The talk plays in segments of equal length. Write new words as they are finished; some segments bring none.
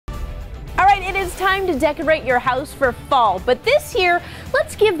it is time to decorate your house for fall, but this year,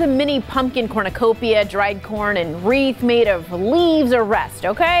 let's give the mini pumpkin cornucopia, dried corn, and wreath made of leaves a rest,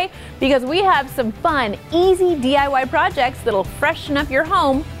 okay? Because we have some fun, easy DIY projects that'll freshen up your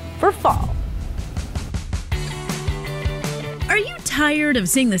home for fall. Are you tired of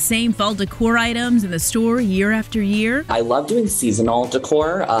seeing the same fall decor items in the store year after year? I love doing seasonal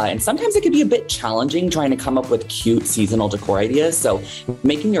decor, and sometimes it can be a bit challenging trying to come up with cute seasonal decor ideas, so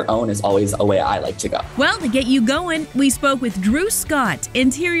making your own is always a way I like to go. Well, to get you going, we spoke with Drew Scott,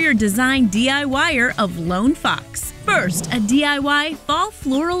 interior design DIYer of Lone Fox. First, a DIY fall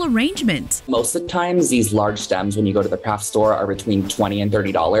floral arrangement. Most of the times, these large stems, when you go to the craft store, are between $20 and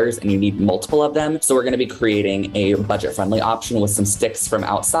 $30, and you need multiple of them. So we're going to be creating a budget-friendly option with some sticks from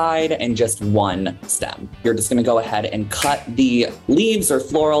outside and just one stem. You're just going to go ahead and cut the leaves or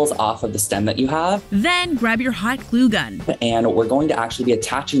florals off of the stem that you have. Then grab your hot glue gun. And we're going to actually be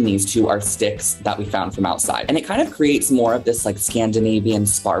attaching these to our sticks that we found from outside. And it kind of creates more of this like Scandinavian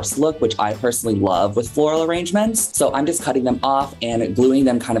sparse look, which I personally love with floral arrangements. So I'm just cutting them off and gluing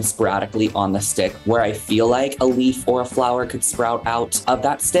them kind of sporadically on the stick where I feel like a leaf or a flower could sprout out of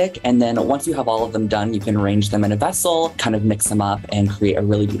that stick. And then once you have all of them done, you can arrange them in a vessel, kind of mix them up and create a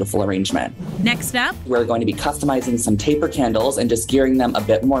really beautiful arrangement. Next up, we're going to be customizing some taper candles and just gearing them a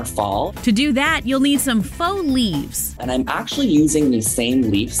bit more fall. To do that, you'll need some faux leaves. And I'm actually using the same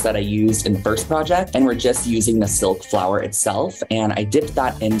leaves that I used in the first project, and we're just using the silk flower itself. And I dipped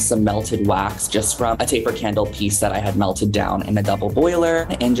that in some melted wax just from a taper candle piece that I had melted down in a double boiler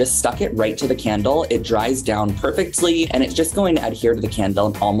and just stuck it right to the candle. It dries down perfectly and it's just going to adhere to the candle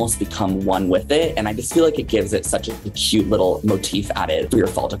and almost become one with it. And I just feel like it gives it such a cute little motif added for your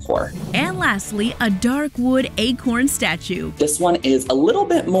fall decor. And lastly, a dark wood acorn statue. This one is a little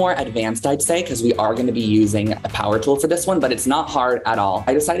bit more advanced, I'd say, because we are going to be using a power tool for this one, but it's not hard at all.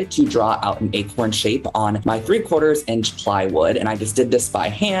 I decided to draw out an acorn shape on my 3/4 inch plywood, and I just did this by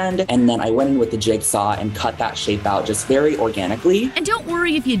hand. And then I went in with the jigsaw and cut that shape out just very organically. And don't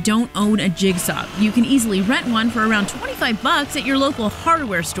worry if you don't own a jigsaw. You can easily rent one for around $25 at your local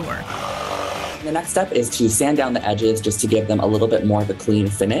hardware store. The next step is to sand down the edges just to give them a little bit more of a clean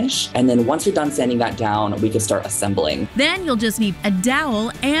finish. And then once you're done sanding that down, we can start assembling. Then you'll just need a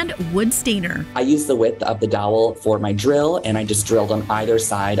dowel and wood stainer. I used the width of the dowel for my drill, and I just drilled on either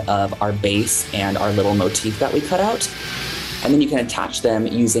side of our base and our little motif that we cut out. And then you can attach them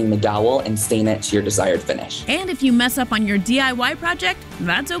using the dowel and stain it to your desired finish. And if you mess up on your DIY project,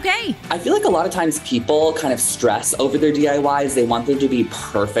 that's okay. I feel like a lot of times people kind of stress over their DIYs. They want them to be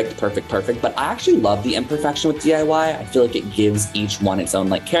perfect, but I actually love the imperfection with DIY. I feel like it gives each one its own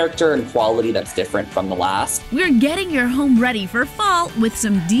like character and quality that's different from the last. We're getting your home ready for fall with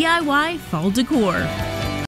some DIY fall decor.